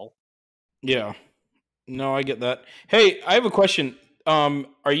frustrating as hell. Yeah. No, I get that. Hey, I have a question.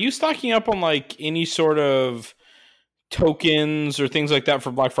 Are you stocking up on like any sort of tokens or things like that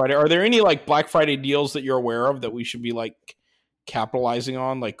for Black Friday? Are there any like Black Friday deals that you're aware of that we should be like capitalizing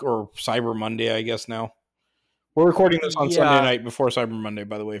on, like, or Cyber Monday, I guess now? We're recording this on Sunday night before Cyber Monday,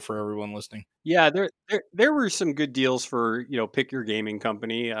 by the way, for everyone listening. Yeah, there were some good deals for, pick your gaming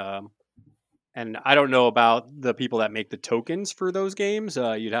company. And I don't know about the people that make the tokens for those games.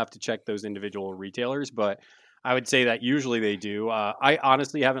 You'd have to check those individual retailers, but I would say that usually they do. I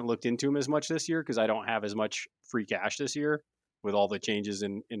honestly haven't looked into them as much this year because I don't have as much free cash this year with all the changes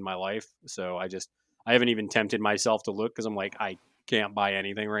in my life. So I haven't even tempted myself to look because I'm like, I can't buy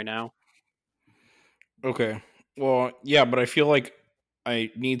anything right now. Okay. Well, yeah, but I feel like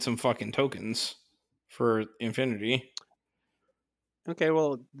I need some fucking tokens for Infinity. Okay,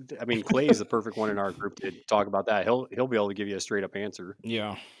 well, I mean, Clay is the perfect one in our group to talk about that. He'll be able to give you a straight up answer.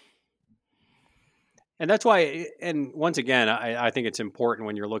 Yeah. And that's why, and once again, I think it's important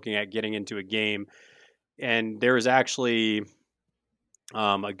when you're looking at getting into a game. And there was actually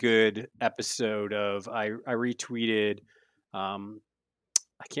a good episode of, I retweeted,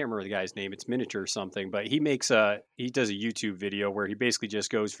 I can't remember the guy's name. It's Miniature or something, but he does a YouTube video where he basically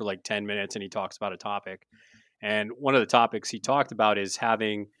just goes for like 10 minutes and he talks about a topic. And one of the topics he talked about is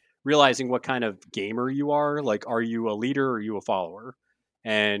realizing what kind of gamer you are. Like, are you a leader or are you a follower?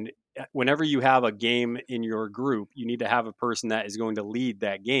 And whenever you have a game in your group, you need to have a person that is going to lead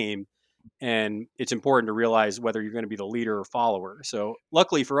that game. And it's important to realize whether you're going to be the leader or follower. So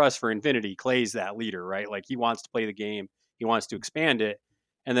luckily for us, for Infinity, Clay's that leader, right? Like, he wants to play the game. He wants to expand it.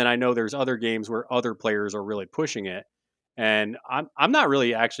 And then I know there's other games where other players are really pushing it. And I'm not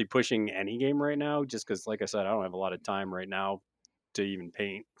really actually pushing any game right now, just because, like I said, I don't have a lot of time right now to even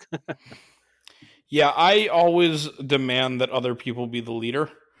paint. Yeah, I always demand that other people be the leader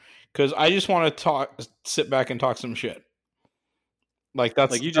because I just want to sit back and talk some shit. Like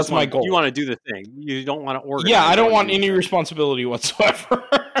that's my goal. You want to do the thing. You don't want to organize. Yeah, I don't want any responsibility whatsoever.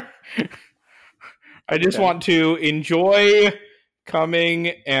 I just want to enjoy coming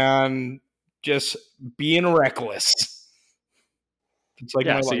and just being reckless. It's like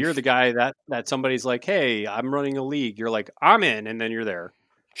so you're the guy that somebody's like, "Hey, I'm running a league." You're like, "I'm in," and then you're there.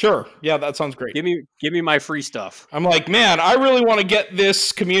 Sure. Yeah, that sounds great. Give me my free stuff. I'm like, man, I really want to get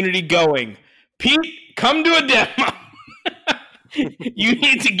this community going. Pete, come to a demo. You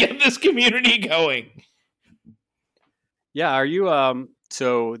need to get this community going. Yeah, are you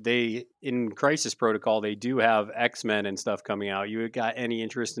so they in Crisis Protocol they do have X-Men and stuff coming out. You got any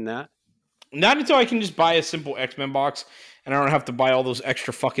interest in that? Not until I can just buy a simple X-Men box and I don't have to buy all those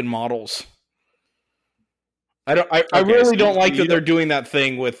extra fucking models. I really don't like that they're doing that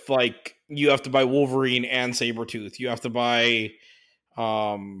thing with like you have to buy Wolverine and Sabretooth. You have to buy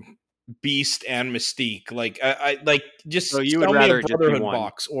Beast and Mystique. Like I like just so you would rather a Brotherhood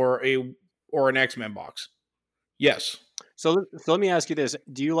box or an X-Men box. Yes. So let me ask you this.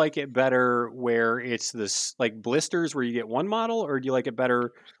 Do you like it better where it's this like blisters where you get one model, or do you like it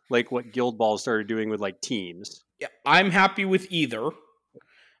better like what Guild Ball started doing with like teams? Yeah, I'm happy with either.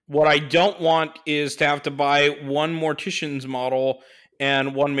 What I don't want is to have to buy one Mortician's model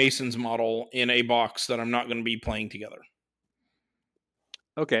and one Mason's model in a box that I'm not going to be playing together.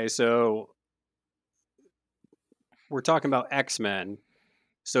 Okay, so we're talking about X-Men.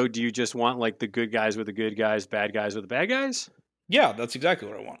 So do you just want like the good guys with the good guys, bad guys with the bad guys? Yeah, that's exactly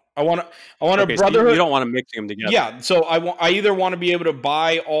what I want. I want Okay, a so Brotherhood. you don't want to mix them together. Yeah, so I either want to be able to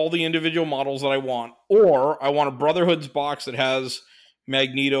buy all the individual models that I want, or I want a Brotherhood's box that has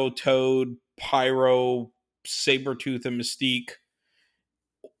Magneto, Toad, Pyro, Sabretooth, and Mystique,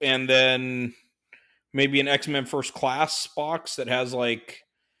 and then maybe an X-Men First Class box that has like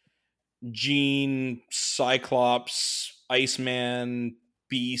Jean, Cyclops, Iceman,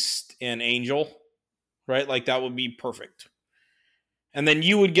 Beast, and Angel, right? Like that would be perfect. And then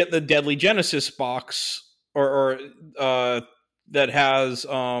you would get the Deadly Genesis box, or that has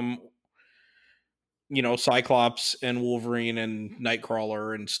Cyclops and Wolverine and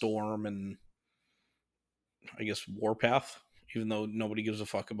Nightcrawler and Storm and I guess Warpath, even though nobody gives a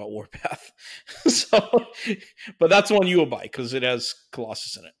fuck about Warpath. So, but that's the one you will buy because it has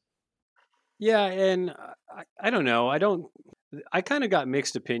Colossus in it. Yeah, and I don't know. I kind of got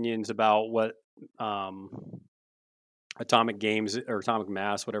mixed opinions about what Atomic Games or Atomic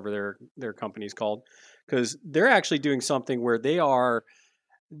Mass, whatever their company's called, because they're actually doing something where they're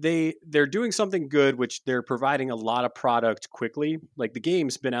doing something good, which they're providing a lot of product quickly. Like the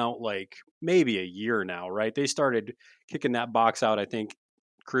game's been out like maybe a year now, right? They started kicking that box out, I think,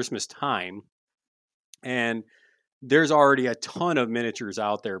 Christmas time, and there's already a ton of miniatures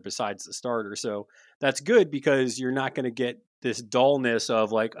out there besides the starter. So that's good because you're not going to get this dullness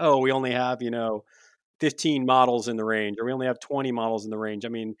of like, oh, we only have 15 models in the range, or we only have 20 models in the range. I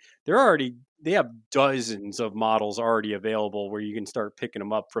mean, they have dozens of models already available where you can start picking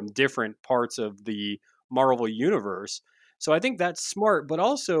them up from different parts of the Marvel universe. So I think that's smart, but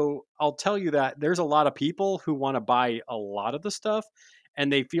also I'll tell you that there's a lot of people who want to buy a lot of the stuff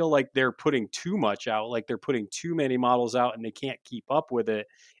and they feel like they're putting too much out, like they're putting too many models out and they can't keep up with it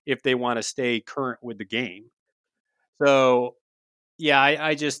if they want to stay current with the game. So yeah,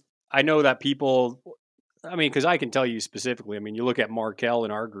 I know that people, I mean, because I can tell you specifically, I mean, you look at Markel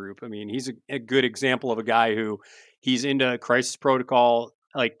in our group, I mean, he's a good example of a guy who he's into Crisis Protocol.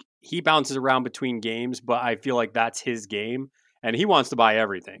 Like, he bounces around between games, but I feel like that's his game, and he wants to buy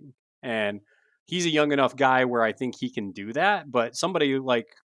everything. And he's a young enough guy where I think he can do that, but somebody like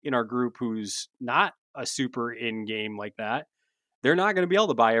in our group who's not a super in game like that, they're not going to be able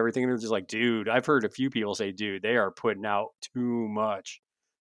to buy everything. They're just like, dude, I've heard a few people say, dude, they are putting out too much.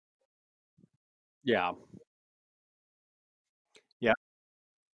 Yeah. Yeah.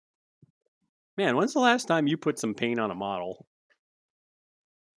 Man, when's the last time you put some paint on a model?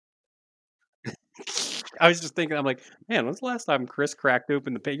 I was just thinking, I'm like, man, when's the last time Chris cracked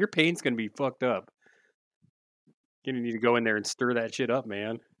open the paint? Your paint's going to be fucked up. You're going to need to go in there and stir that shit up,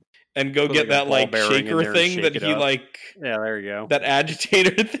 man. And go Put, get that a ball like bearing in shaker there and thing shake that it he up. like, Yeah, there you go. that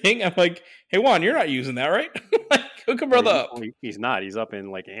agitator thing. I'm like, hey Juan, you're not using that, right? Like, hook a brother up. He's not. He's up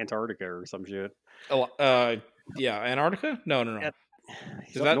in like Antarctica or some shit. Yeah, Antarctica? No. Yeah,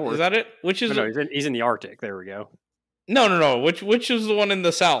 Is that it? Which is no, he's in the Arctic. There we go. No. Which is the one in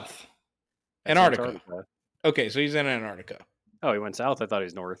the south? That's Antarctica. Okay, so he's in Antarctica. Oh, he went south. I thought he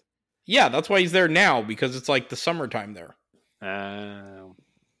was north. Yeah, that's why he's there now, because it's like the summertime there.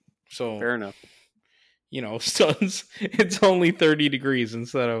 So fair enough. So it's only 30 degrees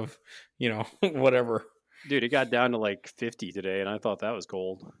instead of whatever. Dude, it got down to like 50 today, and I thought that was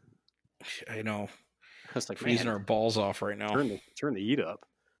cold. I know. I was like, freezing our balls off right now. Turn the heat up.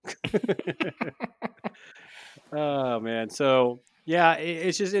 Oh man, so yeah,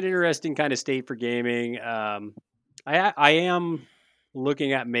 it's just an interesting kind of state for gaming. I am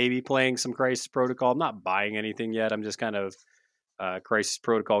looking at maybe playing some Crisis Protocol. I'm not buying anything yet. I'm just kind of Crisis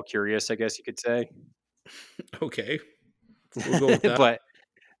Protocol curious, I guess you could say. Okay, we'll go with that.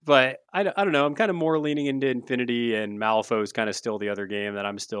 But I don't know. I'm kind of more leaning into Infinity, and Malifaux is kind of still the other game that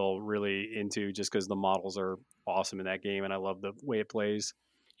I'm still really into just because the models are awesome in that game and I love the way it plays.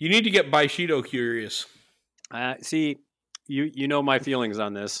 You need to get Bushido curious. See, you know my feelings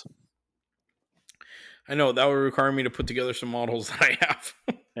on this. I know that would require me to put together some models that I have.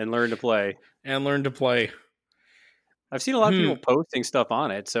 And learn to play. I've seen a lot of people posting stuff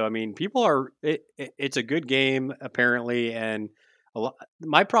on it. So, I mean, people are, it's a good game apparently. And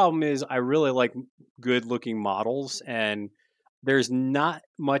my problem is I really like good looking models, and there's not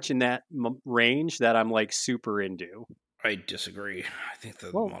much in that range that I'm like super into. I disagree. I think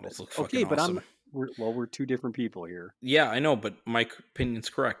the models look fucking awesome. We're two different people here. Yeah, I know, but my opinion's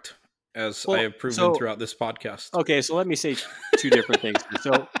correct, as I have proven throughout this podcast. Okay, so let me say two different things.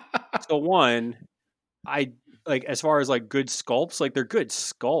 So one, I like, as far as like good sculpts, like they're good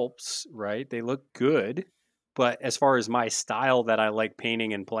sculpts, right? They look good. But as far as my style that I like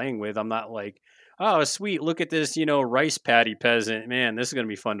painting and playing with, I'm not like, oh, sweet, look at this, rice paddy peasant. Man, this is going to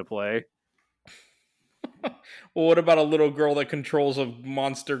be fun to play. Well, what about a little girl that controls a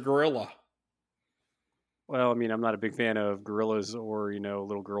monster gorilla? Well, I mean, I'm not a big fan of gorillas or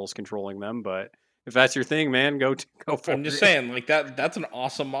little girls controlling them, but if that's your thing, man, go for it. I'm just saying, like that's an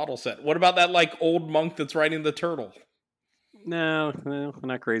awesome model set. What about that like old monk that's riding the turtle? No, I'm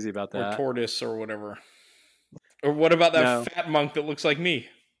not crazy about that. Or tortoise or whatever. Or what about that fat monk that looks like me?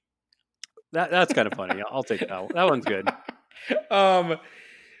 That's kind of funny. I'll take that one. That one's good.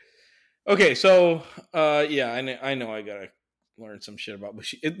 Okay, so yeah, I know I gotta learn some shit about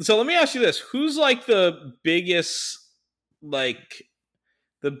Bushido. So let me ask you this: who's like the biggest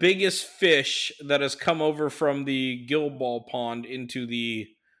fish that has come over from the Gilball pond into the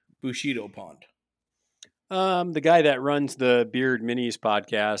Bushido pond? The guy that runs the Beard Minis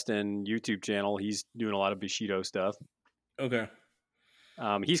podcast and YouTube channel, he's doing a lot of Bushido stuff. Okay.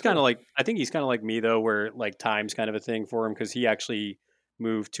 He's kind of like, I think he's kind of like me though, where like time's kind of a thing for him because he actually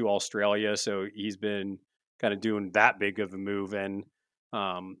moved to Australia, so he's been kind of doing that big of a move, and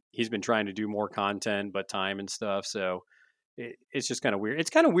he's been trying to do more content, but time and stuff. So it's just kind of weird.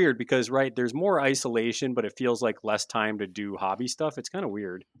 It's kind of weird because there's more isolation, but it feels like less time to do hobby stuff. It's kind of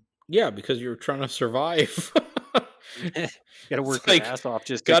weird. Yeah, because you're trying to survive. You gotta work your ass off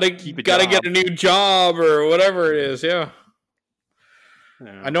just to keep a gotta job. get a new job or whatever it is. Yeah.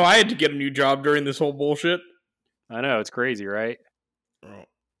 Yeah. I know I had to get a new job during this whole bullshit. I know, it's crazy, right? Oh.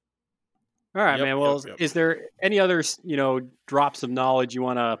 All right, Yep, man. Well, yep. is there any other, drops of knowledge you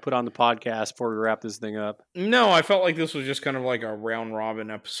want to put on the podcast before we wrap this thing up? No, I felt like this was just kind of like a round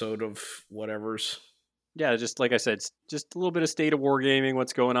robin episode of whatever's. Yeah, just like I said, just a little bit of state of wargaming,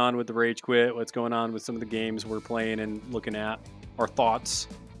 what's going on with the Rage Quit, what's going on with some of the games we're playing and looking at, our thoughts.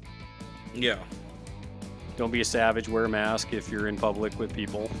 Yeah. Don't be a savage, wear a mask if you're in public with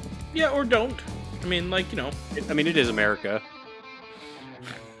people. Yeah, or don't. I mean, it is America.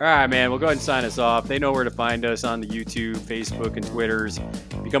 All right, man, we'll go ahead and sign us off. They know where to find us on the YouTube, Facebook, and Twitters.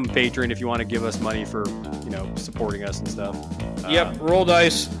 Become a patron if you want to give us money for, supporting us and stuff. Yep, roll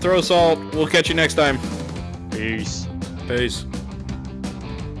dice, throw salt. We'll catch you next time. Peace. Peace.